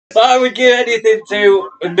I would give anything to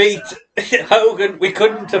meet Hogan. We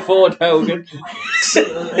couldn't afford Hogan.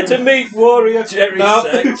 To meet Warrior Jerry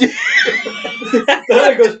Sachs.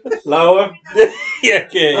 There he goes. Lower.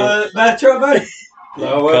 Yeah. Metro Man.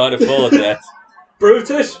 Lower. Can't afford that.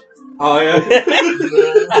 Brutus. Higher.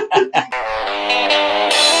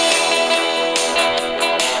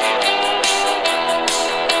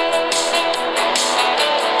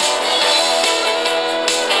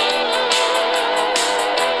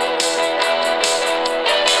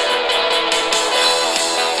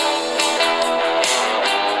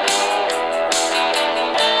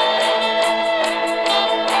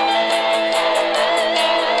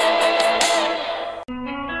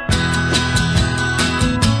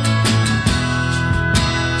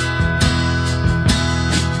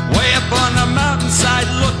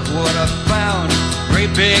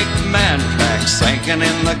 Big man tracks sinking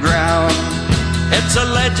in the ground. It's a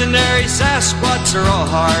legendary Sasquatch or a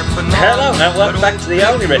harp. Hello and welcome back to the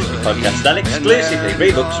only wrestling podcast that exclusively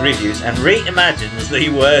rebooks, reviews and reimagines the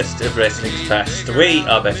worst of wrestling's past. We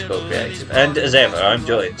are Best Called Creative, and as ever I'm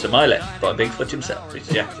joined to my left by Bigfoot himself, it's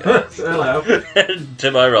Jack Jones. Hello. And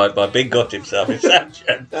to my right by Big Gut himself, it's Sam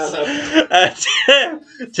Jones. Hello.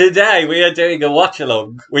 Today we are doing a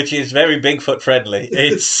watch-along, which is very Bigfoot friendly.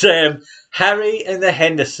 It's Harry and the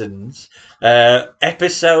Hendersons,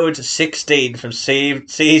 episode 16 from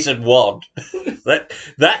season 1.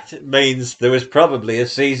 that means there was probably a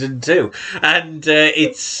season 2. And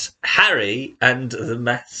it's Harry and the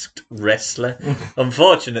Masked Wrestler.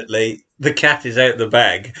 Unfortunately, the cat is out the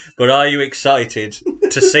bag, but are you excited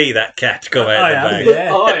to see that cat come out the bag?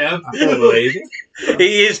 Yeah. I am. I believe it.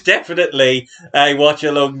 He is definitely a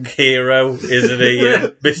watch-along hero, isn't he,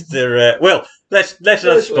 Mr. Well, let's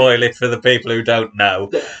not spoil it for the people who don't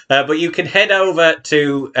know. But you can head over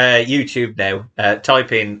to YouTube now.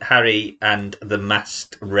 Type in Harry and the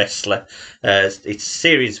Masked Wrestler. It's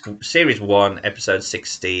series 1, episode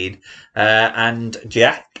 16. And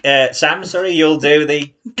Jack, Sam, sorry, you'll do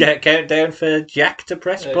the countdown for Jack to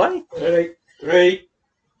press play. Ready? 3,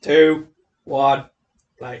 2, 1,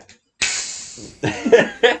 play.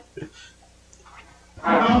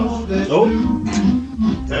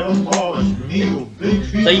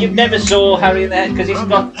 So you've never saw Harry in the Head because he's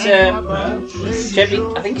got Chevy.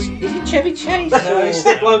 I think is it Chevy Chase? No, he's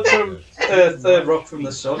the bloke from Third Rock from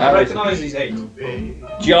the Sun. I recognise his head.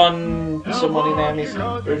 John, somebody named his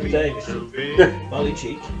River Davis. Molly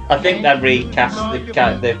Cheek. I think they recast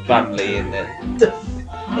the family in the.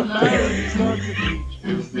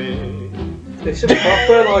 It's a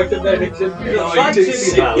proper like American.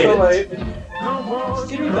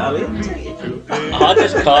 Jimmy Valiant. I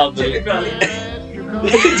just can't believe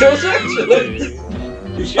It does actually.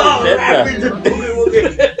 You should have said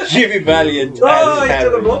that. Jimmy Valiant. Oh, he's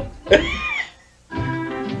done them up.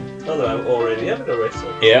 Although already having a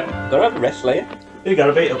wrestle. Yeah, they're having a wrestler. Yeah. You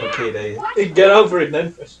gotta beat up a kid, eh? You can get over him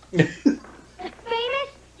then first. The famous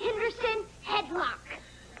Henderson headlock.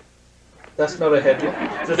 That's not a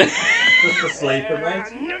headlock. Just a sleeper, mate.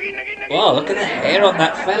 Wow, look at the hair on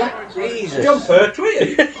that fella. Jesus. John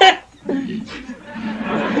Pertwee.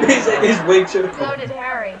 His wig should have So come. did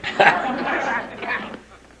Harry.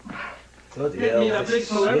 Bloody hell. A big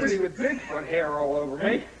celebrity with Bigfoot hair all over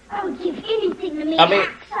me. I would give anything to meet I mean-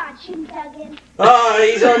 Hacksaw Jim Duggan. Oh,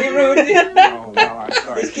 he's only ruined it. Oh, well, I'm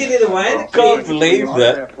sorry. He's giving away. Can't believe I'll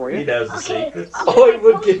that. do that for He you. knows the Okay. secrets. I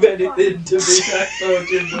would give anything to be Hacksaw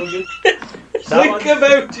Jim Duggan. Think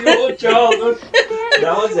about your childhood.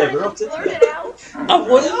 No one's ever up to that. I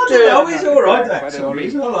wonder. No, he's alright, actually.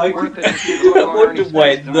 He's not like Worth it. it. I wonder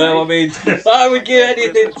when, though. I mean, I would give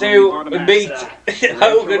anything to meet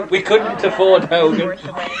Hogan. We couldn't afford Hogan.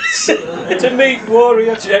 To meet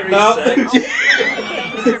Warrior Jerry Sachs.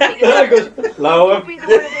 There he goes. Lower.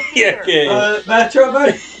 Yeah. Metro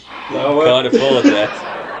Man. Lower. Can't afford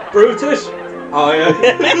that. Brutus. Higher.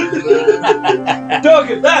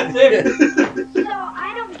 Duggan, that's him. So,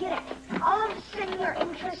 I don't get it. All of a sudden you're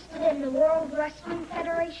interested in the World Wrestling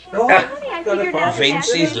Federation? Oh, Honey, I got figured it. out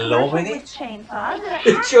Vince that is there's loving commercial it. with chainsaws.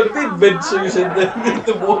 It should have been Vince who's in the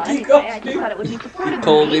Wookiee costume. You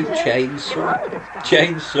called him Chainsaw.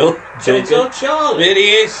 Chainsaw. Chainsaw Charlie. There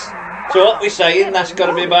he is. So what we're saying, that's got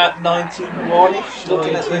to be about 91-ish,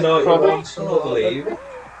 looking at this problem. I believe it.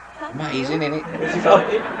 Amazing, isn't it? Is he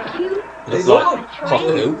fucking? Looks He's like on.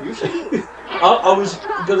 cockatoo. I was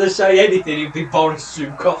gonna say anything, it'd be Boris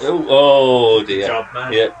Zukov. Oh dear. Job,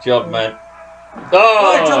 man. Yeah, job man.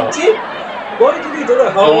 Why Oh! jumped in? Why did he do a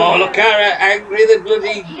Oh, whole look how angry the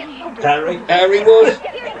bloody Harry? Harry was.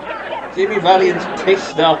 Jimmy Valiant's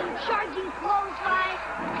pissed off. Charging clothesline.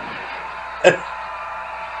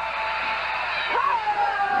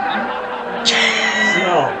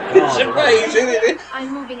 It's amazing, isn't it?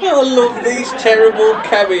 I'm moving I love these terrible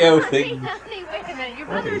cameo things. Honey, wait a minute. Your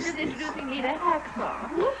brother's just introducing me to Hacksaw.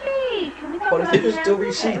 Yippee! Can we talk What about if it was that?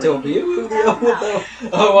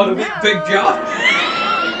 WCW? I want a big job.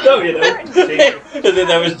 No, you know. And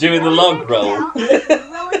then I was doing the log roll.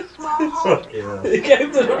 Really small hole. He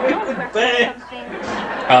gave the big bear.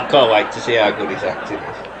 I can't wait to see how good his acting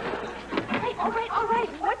is. All right.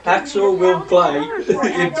 What Hacksaw will play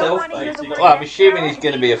himself, basically. Well, I'm assuming he's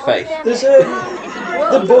going to be a face. There's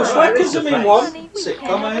the Bushwhackers have been one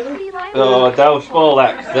sitcom, haven't they? Oh, don't spoil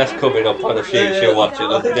that. That's coming up on a future watching.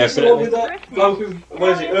 I think it's the one with that bloke who,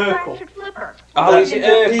 what is it, Urkel? Oh, is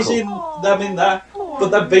it He's in Urkel? them in that, but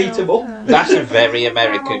they beat him up. That's a very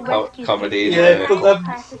American comedy, isn't Yeah, it? but them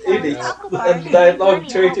in it, and they like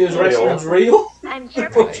treat it as wrestling's real. I'm sure.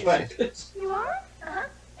 Bushwhackers. You are? Uh-huh.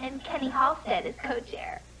 And Kenny Halstead is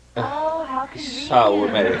co-chair. Oh, how convenient. So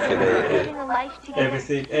American, isn't Living a life together.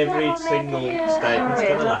 Everything, every single statement's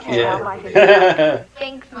gonna laugh. it? Yeah.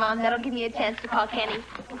 Thanks, Mom. That'll give me a chance to call Kenny. See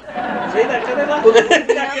that kind of laugh?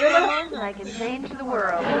 I can change the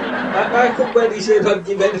world. I come when he said I'd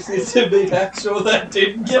give anything to be Hacksaw, that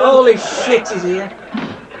didn't get Holy shit, is he?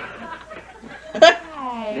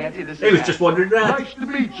 He was just wandering around. Nice to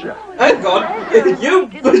meet you. Hang on, you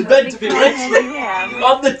was meant to be wrestling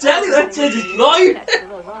on the telly. That says it's live.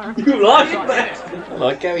 You like that? I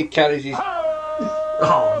like how he carries his...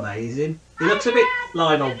 Oh, amazing. He looks a bit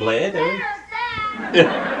Lionel Blair, doesn't he?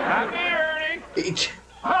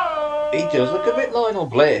 He does look a bit Lionel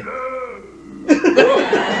Blair. What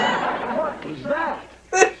was that?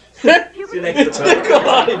 It's your next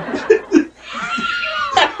line.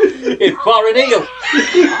 It's foreign eel.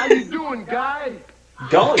 How you doing, guy?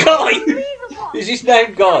 Guy. Guy! Is his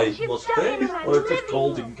name Guy? Must be. Or just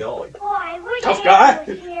called him Guy. Boy, I wish Tough I guy.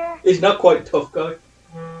 was here. He's not quite a tough guy.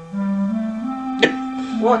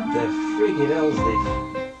 What the friggin' hell's this?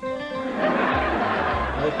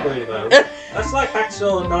 I'll put him out. That's like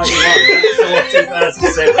Hacksaw 91. Hacksaw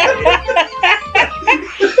 2007.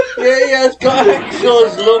 Yeah, he has got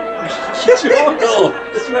Hacksaw's lungs. Oh,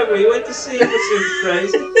 just remember, he went to see Henderson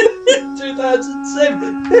crazy in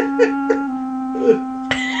 2007.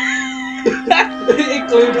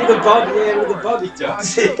 Including the body hair and the body I toss.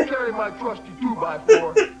 still carry my trusty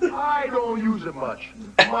 2x4. I don't use it much.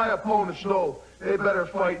 My opponents know they better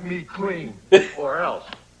fight me clean, or else.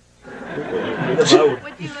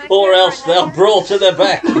 Or else they'll brawl to their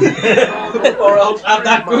back. Or else have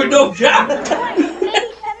that good old jab. Maybe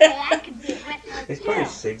someday I could be a wrestler. It's pretty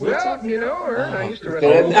similar. Well, you know, I used to Yeah.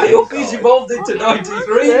 wrestle. Now look, he's evolved into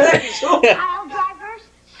 93. Pile drivers,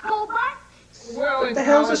 school bus. Well, in the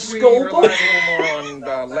hell's a college, we skull relied bug? a little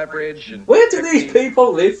more on leverage and... Where do these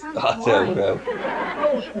people live? I don't know.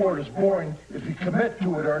 No sport is boring if you commit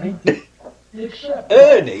to it, Ernie. Except...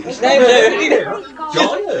 Ernie? His name's Ernie.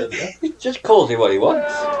 Giant. He just calls him what he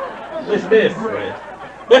wants. Listen here, Fred.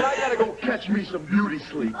 I gotta go catch me some beauty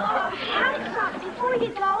sleep. Hacksaw, before you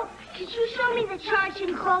go, could you show me the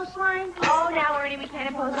charging clothesline? Oh, now Ernie, we can't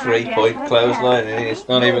impose on 3-point clothesline, and it's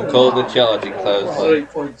not even called the charging clothesline.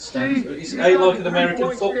 3-point stance. It's like an American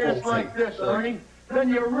football thing. Like this, Ernie. Then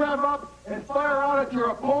you rev up and fire out at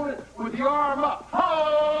your opponent with your arm up.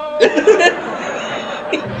 Oh!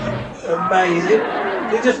 Amazing.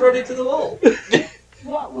 He just run into the wall.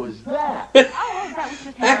 What was that? Oh, that was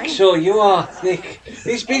just Harry. Hacksaw, you are thick.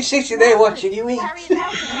 He's been sitting there watching you eat. Harry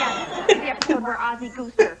Melton, yeah. The episode where Ozzy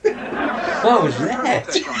Gooster. What was that?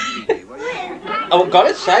 I've got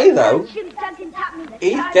to say, though, Jim Duggan taught me the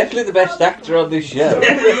he's charge. definitely the best actor on this show.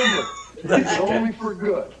 It's only for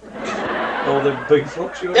good. All the big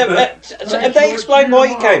fucks you Yeah, so have they explained why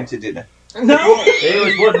he came to dinner? No! He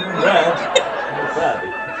was wooden red.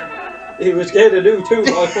 He was getting a new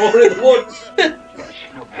 2x4 in the woods.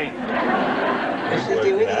 What's he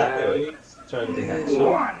doing here? He's trying to be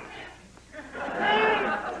Hacksaw.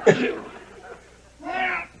 1, 2,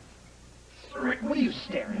 3. What are you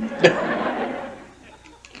staring at?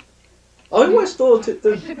 I always thought that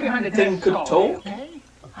the Sit behind the thing desk could all talk. day,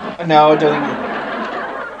 okay? No, I don't.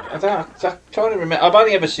 I'm trying to remember. I've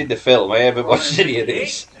only ever seen the film. I haven't watched any of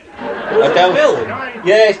this. I don't. Film?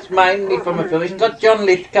 Yeah, it's mainly from a film. It's got John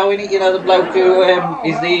Lithgow in it. You know, the bloke who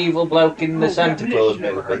is the evil bloke in the Santa Claus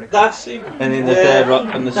movie. That's him. And in the Third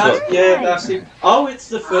Rock from the Sun. Yeah, that's him. Oh, it's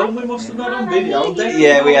the film we must have got on video.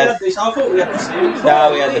 Yeah, we had- this. I thought we had the series.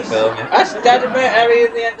 No, we had the film. Yeah. Ask Dad about Harry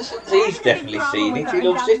and the Hendersons. He's definitely seen it. He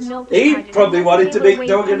loves it. He probably wanted to meet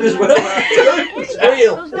Duggan as well. It's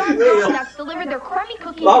real. Those It's darn real. donuts delivered their crummy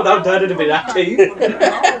cookies. Oh, no, Dad would have been happy.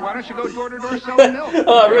 Why don't you go door to door selling milk?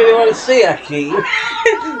 Oh, I really want to see Aki.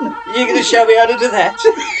 You're going to show me how to do that?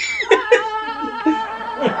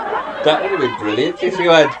 That would have been brilliant if you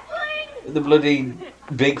had the bloody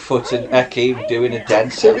Bigfoot and Hakeem doing a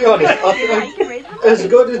dance. To be honest, I think, as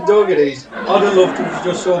good as Duggan is, I'd have loved to have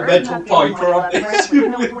just saw Mental Piper on this.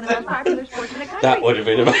 That would have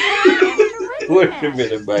been amazing. Would have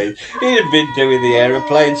been amazing. He'd have been doing the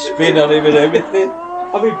aeroplane spin on him and everything.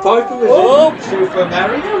 I mean, Piper was Super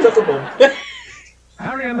Mario. Look at him.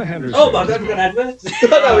 Harry and the Hendersons. Oh my God, we're going to advert.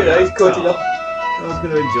 No, you know, he's cutting off. I was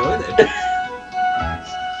going to enjoy that.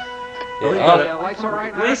 Lights all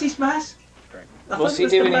right now? Where's his mask? What's he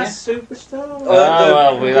doing here? Superstar.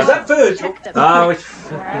 Well, is that Virgil? Oh, it's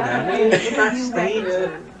fucking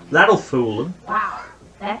backstage. That'll fool him. Wow.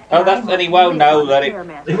 And he won't know that it.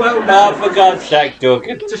 He won't know. Oh, for God's sake,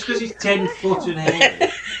 Duggan. Just because he's 10 foot in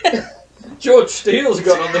hair. George Steele's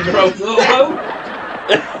got on the growth although.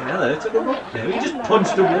 Hello, took him up there. He just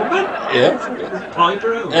punched a woman. Yeah.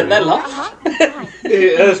 Piper over. And then lost.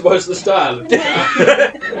 Yeah, that's what's the style.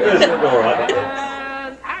 Alright.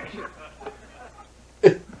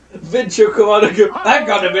 Vince will come on and go, hang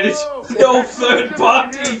on a minute, no third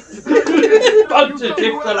party.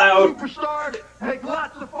 Sponsorship's allowed. Superstar take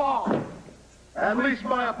lots of fall. At least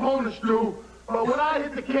my opponents do. But when I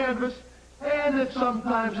hit the canvas, and it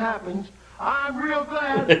sometimes happens, I'm real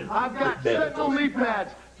glad I've got Sentinel knee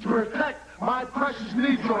pads to protect my precious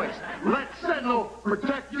knee joints. Let Sentinel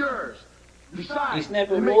protect yours. Besides, He's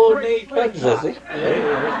never they make worn great knee pads, has he?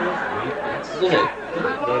 Yeah. Does he? Is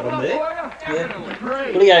that long enough for you? Yeah.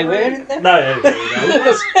 Great. Well, he ain't wearing them. No,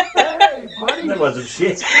 Hey, buddy. that wasn't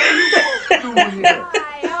shit. Doing here?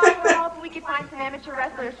 Hi, we're hoping we can find some amateur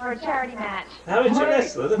wrestlers for a charity match. How is your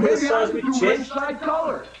wrestler? Look at the Maybe I size of could his do chest. ringside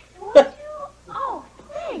color. Oh,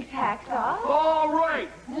 thanks, Hacksaw. All right,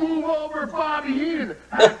 move over, Bobby Heenan.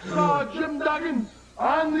 Hacksaw Jim Duggan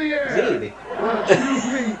on the air. Really? Well, excuse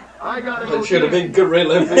me, I gotta go. It should have been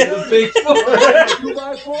Gorilla with the big foot. 2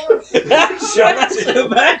 by 4. Shot in the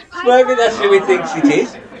back. Maybe that's who he thinks it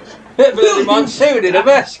is. Bloody monsoon in a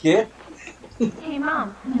mask, yeah? Hey,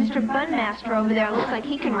 Mom, Mr. Bunmaster over there looks like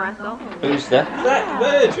he can wrestle. Who's that? That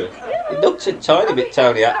Virgil. It looks a tiny bit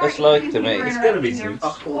Tony Atlas-like to me. It's gonna be Zeus.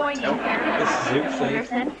 Boy, you It's Zeus,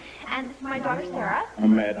 Henderson. And this is my daughter, Sarah.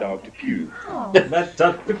 I'm Mad Dog to Pew. Oh. That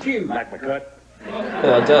Dr. Pew. Like my cut? Oh,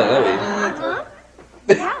 I don't know. Uh-huh.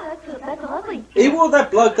 Yeah, that's a lovely... He wore that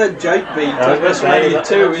bloke that Jake beat at WrestleMania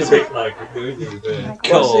 2, isn't it? Like a movie.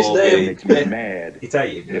 What's his It name? makes me mad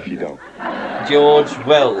Italian. if you don't. George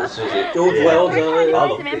Wells, was it? George We're Wells. trying to I find love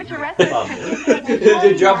some him. amateur wrestlers Love for him. participate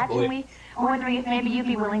in The job match, boy. and we are wondering if maybe you'd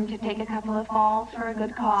be willing to take a couple of falls for a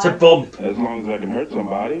good cause. It's a bump. As long as I can hurt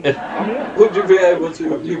somebody. Would you be able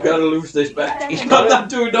to? You've got to lose this match. I'm not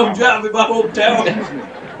doing no job in my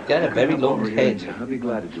hometown. Got a very long head. I'll be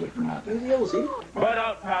glad to do it for nothing. Who the hell is he? Butt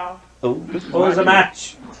out, pal. Oh, This is Oh, there's a my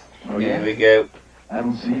match. Oh, here yeah? we go. I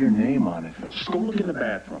don't see your name on it. Just go look in the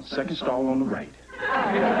bathroom. Second stall on the right.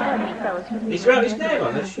 He's wrote his name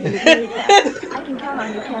on this shit. I can count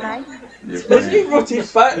on you, can I? Has he wrote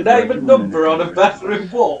his name and number on a bathroom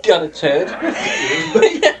wall? Got a turd. Oh,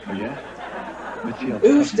 yeah? Let's see how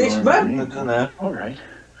Who's tough this you are man? in the I don't know. All right.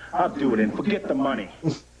 I'll do it and forget the money.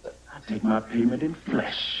 I'll take my payment in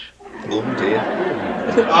flesh. Oh dear.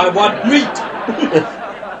 I want meat.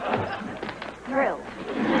 Thrilled.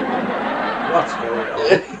 What's going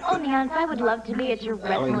on? Oh, Nance, I would love to be at your I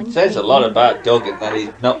wrestling mean, it says a lot about Duggan that he's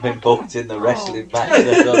not been booked in the wrestling match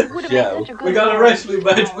that's on the show. We got a wrestling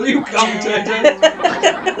match. Will you commentate?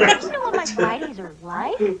 Do you know what my Fridays are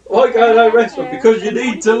like? Why can't I wrestle? Because you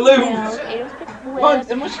need to lose. Well,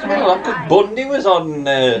 there must have been a lot because Bundy was on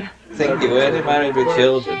Think You Weren't He Married with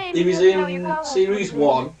Children. He was in Series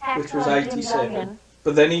 1, which was 87.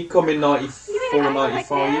 But then he come in 94,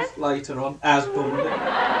 95 later on as Bundy.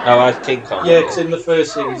 Oh, as King Kong. Yeah, because in the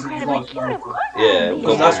first series he was like local. Yeah,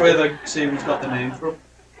 Because that's where the series got the name from.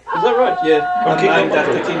 Is that right? Yeah, and King named Kong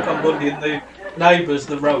after Bundy. King Kong Bundy and the neighbours,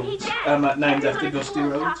 the Rhodes, named after Dusty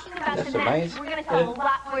Rhodes. That's amazing.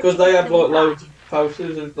 Because they had like loads of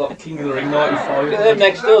posters of like King of the Ring 95. Look at them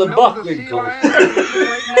next door, the Buckwinkles.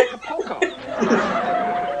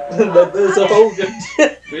 And then there's a Hogan.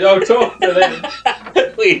 We don't talk to them.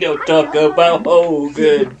 We don't talk about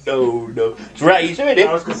Hogan. No. It's Razor, isn't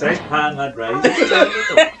I was it? going to say, it's Pan Lad Ray.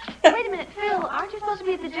 Wait a minute, Phil, aren't you supposed to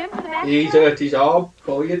be at the gym for the match? He's hurt his arm,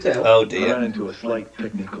 pull your tail. Oh I ran dear. into a slight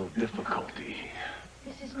technical difficulty.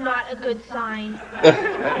 This is not a good sign.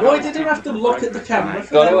 Why did he have to look at the camera?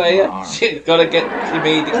 for Got that? away, yeah? Shit, gotta get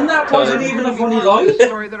immediate. And that wasn't even a funny line.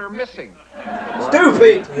 story that are missing.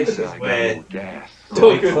 Stupid! This is where Gas.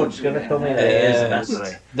 Duggan. Gonna come in Yeah.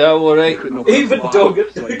 here. Don't worry. Even Duggan.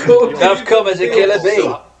 I've come as a killer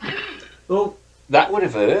bee. Oh, That would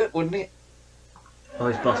have hurt, wouldn't it? Oh,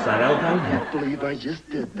 he's lost that elbow I now. can't believe I just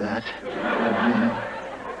did that.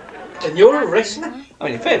 And you're a wrestler? I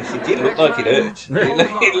mean, in fairness, it did look like it hurt.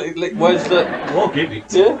 It was that. What give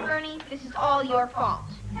it? Yeah. Bernie, this is all your fault.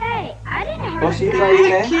 Hey, I didn't hurt What's he you. playing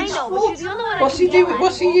there? I know, but you're the only one I What's he can yell doing? at.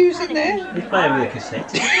 What's he using there? He's playing with a cassette.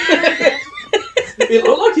 It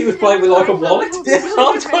looked like he was playing with like a wallet. I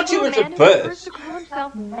thought it was a purse.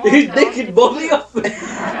 He's nicking money off his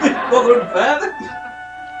mother and father.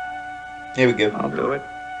 Here we go. I'll do it.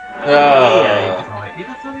 Oh. Yeah, right. You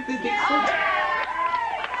got something with Bigfoot?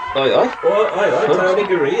 Aye, Oh, aye, Tony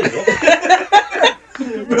Gurry as well.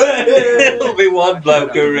 aye. There'll be one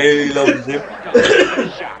bloke who really loves him.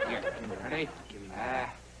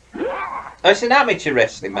 Oh, it's an amateur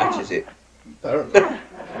wrestling match, is it? Oh,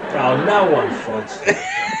 no one fights.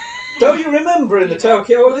 Don't you remember in the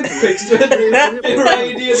Tokyo Olympics when the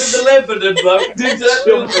Iranian and the Lebanon bloke did that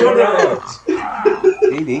in front of us?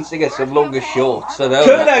 He needs to get some longer shorts. So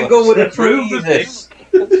Kurt Angle would approve of this.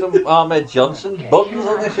 Some Ahmed Johnson buttons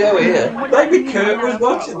on the show here. Maybe Kurt was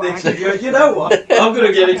watching this and goes, you know what? I'm going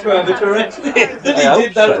to get into amateur wrestling. And he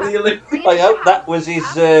did that at the Olympics. I hope that was his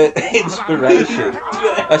inspiration.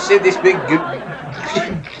 I see this Bigfoot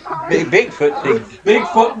thing.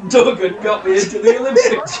 Bigfoot and Duggan got me into the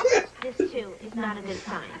Olympics. This, too, is not a good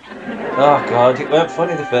sign. Oh, God, it weren't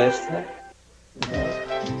funny the first time.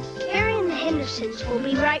 Harry and the Hendersons will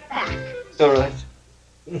be right back. It's all right.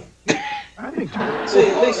 I think See,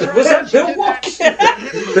 listen, was that Bill Watson?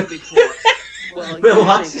 Bill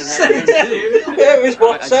Watson. Yeah, it was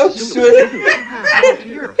Watson.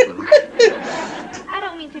 I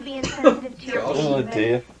don't mean to be insensitive to your Oh,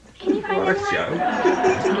 dear. Can you find What a anyone?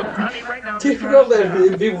 show. Do you forgot that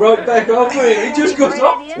he'd be right back off me? He just goes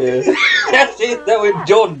off. Yeah. That's it, that we're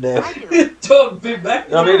done now. Done, be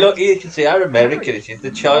back. I mean, look, you can see how American it is.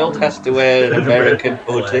 The child has to wear an American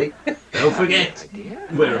hoodie. Don't forget,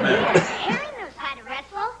 we're American. Harry knows how to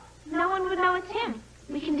wrestle. No one would know it's him.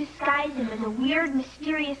 We can disguise him as a weird,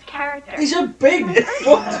 mysterious character. He's a big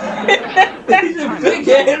what? He's a big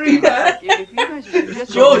hairy man.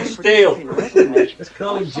 George Steele. Let's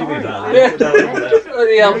call him Jimmy Valley. Yeah.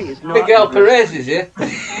 Big Al Perez is here.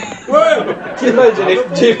 Whoa! Can you imagine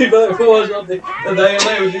if Jimmy Valley was on the and they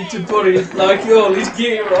allowed him to put his like all his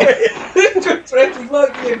gear on? Just wrestling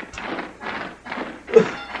like him.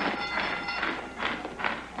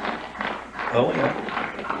 Oh yeah.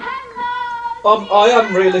 I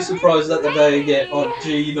am really surprised that they get on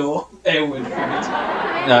Gene or Elwood from it.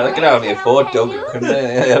 No, they can only afford Duggan, couldn't they?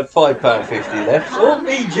 They had £5.50 left. Or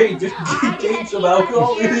EG just keep some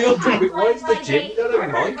alcohol in the other. Where's the gin? Got a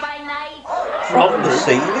mic? From the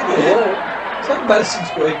ceiling, yeah. It's like Madison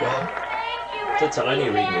Square Garden. It's a tiny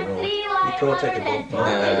ring, you know. You can't take a bump.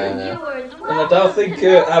 And I don't think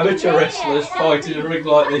amateur wrestlers fight in a ring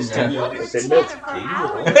like this, to be honest. It's a melted keys,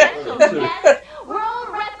 World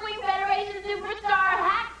Wrestling Federation superstar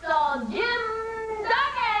Hacksaw Jim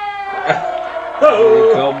Duggan! Here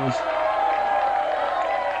he comes.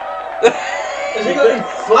 Has he got a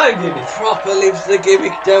flag in it? Proper lives the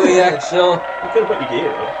gimmick, don't he, Hacksaw? You could have put your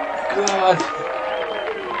gear on. God.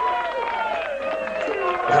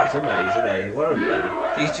 That's amazing, eh? What a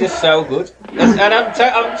man. He's just so good. And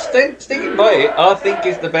I'm sticking by it. I think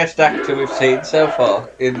he's the best actor we've seen so far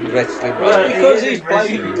in wrestling. Well, because he he's is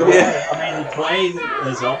playing really good. good. Yeah. I mean, playing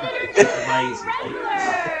a zombie is amazing.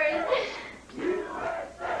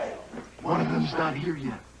 one of them's not here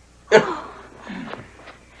yet.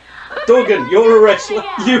 Duggan, you're a wrestler.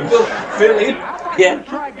 You will fill in. Yeah.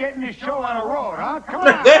 Try getting this show on a road, huh? Come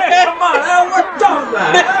on. Come on, we're done,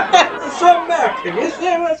 man. So American, is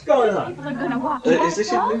there? What's going on? People are gonna watch. Is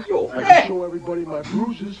this in New York? I can show everybody my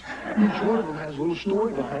bruises. Each one of them has a little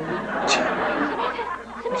story behind it.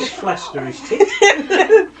 Just flashed through his teeth.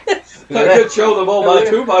 I could show them all my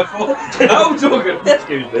 2x4. No, Duggan.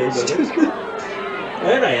 Excuse me.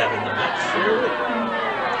 Where are they having the match?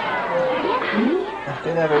 I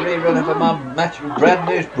could have a rerun of my match with Brad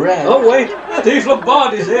News Brad. Oh, wait. These little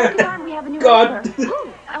bodies here. We have a new God. member.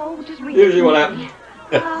 Oh, just read Usually it. what happens.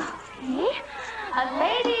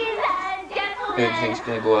 Ladies and gentlemen, Everything's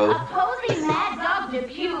going to go well. opposing Mad Dog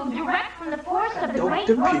Depew, direct from the force of the Dog Great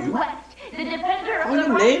Depew? Northwest, the defender of Oh, the your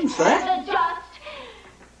right name's that? and the just,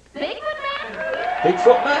 Bigfoot Man.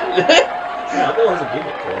 Bigfoot man. Yeah, that was a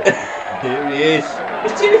gimmick. Here he is.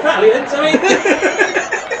 It's Jimmy Valiant, I mean.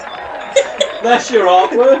 That's your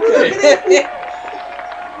artwork.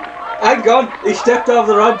 Hang on, he stepped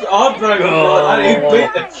over the arm and he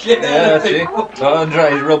beat the shit out of him.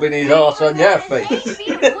 Andre's rubbing his arse on your face.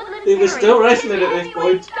 He was still wrestling at this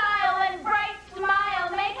point. Style and bright smile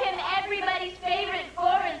make him everybody's favorite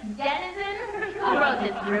forest denizen. Who wrote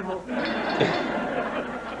this dribble?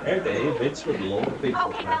 How dare you, Vince would love Bigfoot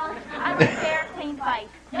Okay, man. fellas, I want a fair, clean fight.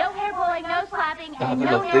 No hair pulling, no slapping, I and would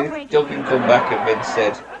no love nail to. breaking. Duggan come back and Vince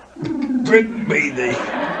said, "Bring me the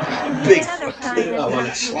big." Another sign I of want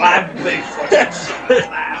to slam Bigfoot.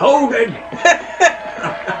 Hogan!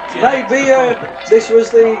 Maybe this was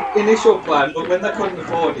the initial plan, but when they couldn't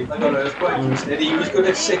afford him, they got earthquake instead. He was going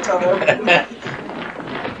to sit on him.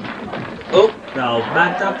 Oh, No,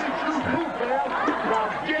 man, don't. Now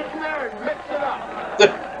get in there and mix it up.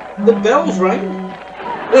 The bells rang.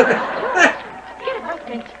 Get it right,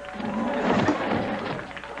 Vince.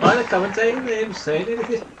 Why are they commentating? They haven't saying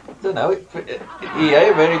anything. don't know. He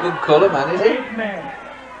ain't a very good colour man, is he?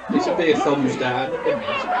 It's a bit of thumbs down. You can't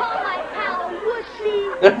call my pal a wussy.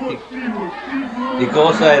 You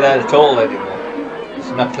can't say that at all anymore. It's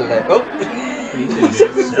not to let. Oh, He's doing it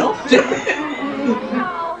himself. No.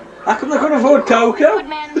 How come they couldn't afford cocoa? Good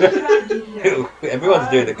man with strategy. everyone's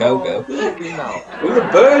doing the go-go. With a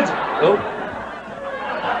bird. Oh,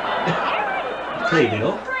 Cleaning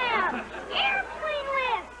up. Airplane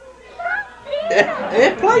lift. Something.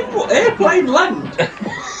 Airplane what? Airplane land.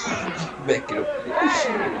 make it up.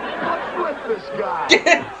 What's with this guy?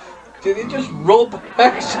 Did he just rub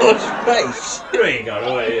Hacksaw's face? There you go,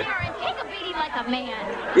 away. Aaron, take a beating like a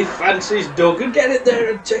man. He fancies Duggan. Get in there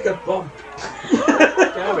and take a bump.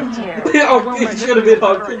 Here. Oh, it's going to be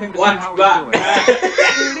hard. Watch back.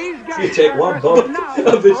 You take one bump.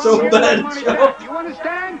 That'll be so bad. You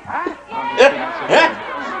understand? Huh?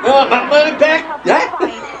 Oh, my money back! Yeah?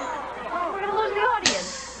 We're gonna lose the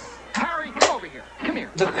audience. Harry, come over here. Come here.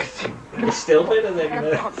 Look at him. It's still better than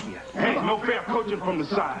Talk to you. Hey, no fair coaching from the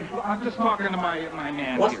side. I'm just talking to my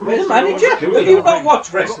man What's here. Where's the manager? Do you not watch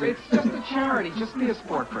Look, wrestling? it's just a charity. Just be a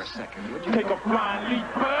sport for a second, would you? Take a flying leap,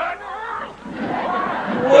 bud.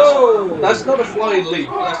 Whoa! That's not a flying leap.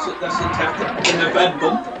 That's a tactic in a bad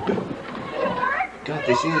bump. God,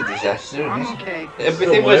 this is a disaster. I'm Isn't it? okay.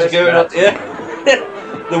 Everything The was worst going on. match. Yeah.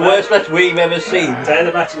 The worst match we've ever seen. Tell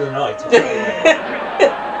the match of the night.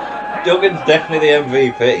 Duggan's definitely the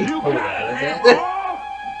MVP. You Oh, got yeah, it.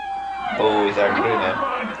 Oh, he's angry now.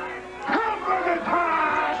 Hamburger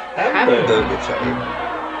time! Hamburger time.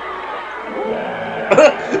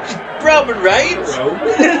 Roman Reigns.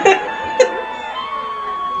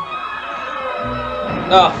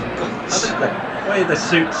 Oh, for God's sake. Why are the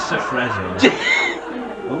suits so fragile?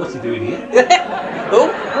 Well, what's he doing here? Oh,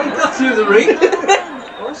 Oh, he got through the ring.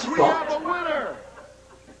 What a We spot. have a winner!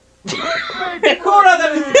 Corner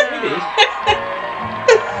that is finished.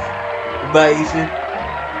 amazing.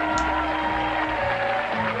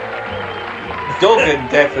 Duggan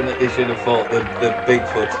definitely should have fought the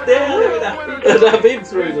Bigfoot. Yeah, look at that. And have him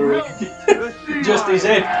through the ring. Just his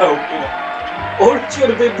head poking. Or it should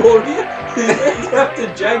have been more here. His head after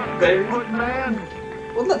Jank Berry. Good man.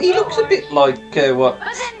 Well, he looks a bit like what?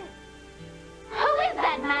 But then, who is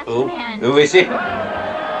that masked Oh, man? who is he?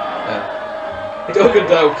 Duggan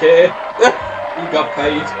don't care. He got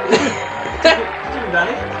paid.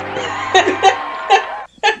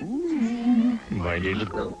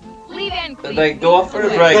 Leave and And they go off for a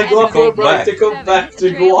break. They go off for a to come break back. to come back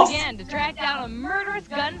to go off. Again to track down a murderous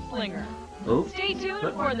gunslinger. Oh. Stay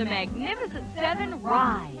tuned for the Magnificent Seven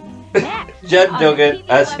ride. Next, Jim on Duggan TV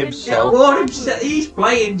as 11 himself. Well, he's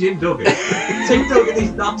playing Jim Duggan. Jim Duggan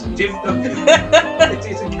is not Jim Duggan. It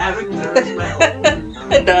is a character as well.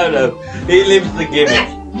 No, he lives the gimmick.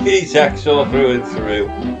 He's Hacksaw through and through.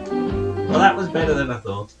 Well, that was better than I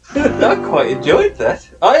thought. I quite enjoyed that.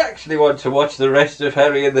 I actually want to watch the rest of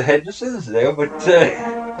Harry and the Hendersons now, but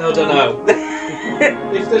I don't know.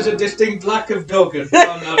 If there's a distinct lack of Duggan, I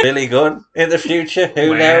don't know. Billy Gunn in the future,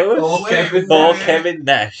 who Well, knows? or Kevin Or Nash. Kevin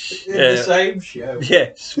Nash. In the same show.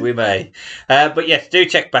 Yes, we may. But yes, do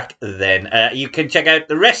check back then. You can check out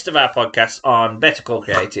the rest of our podcasts on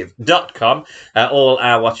bettercallcreative.com. All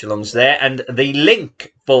our watch-alongs there. And the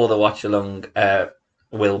link for the watch-along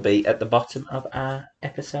will be at the bottom of our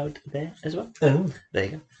episode there as well. Oh. There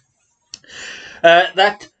you go.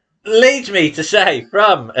 That leads me to say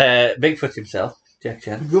from Bigfoot himself, Jack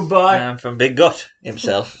Chance. Goodbye. And from Big Gut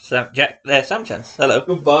himself, Sam Chance. Hello.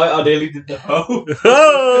 Goodbye. I nearly did the ho.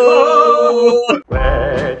 Oh!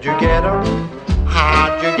 Where'd you get 'em?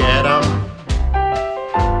 How'd you get 'em?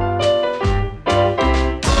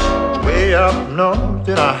 Way up north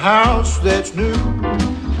in a house that's new,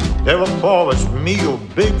 there were forwards me, your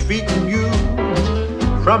big feet and you.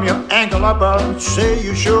 From your ankle up, I'd say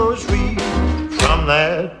you sure is sweet. From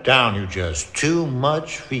there down, you just too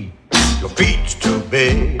much feet. Your feet's too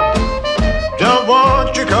big. Don't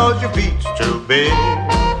want you cause your feet's too big.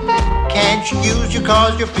 Can't you use you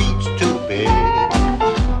cause your feet's too big.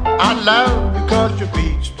 I love you cause your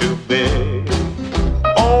feet's too big.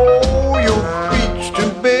 Oh,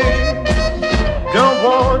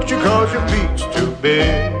 cause your feet's too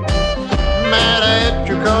big. Mad at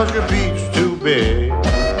you cause your feet's too big.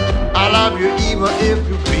 I love you even if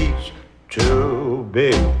your feet's too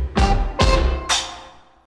big.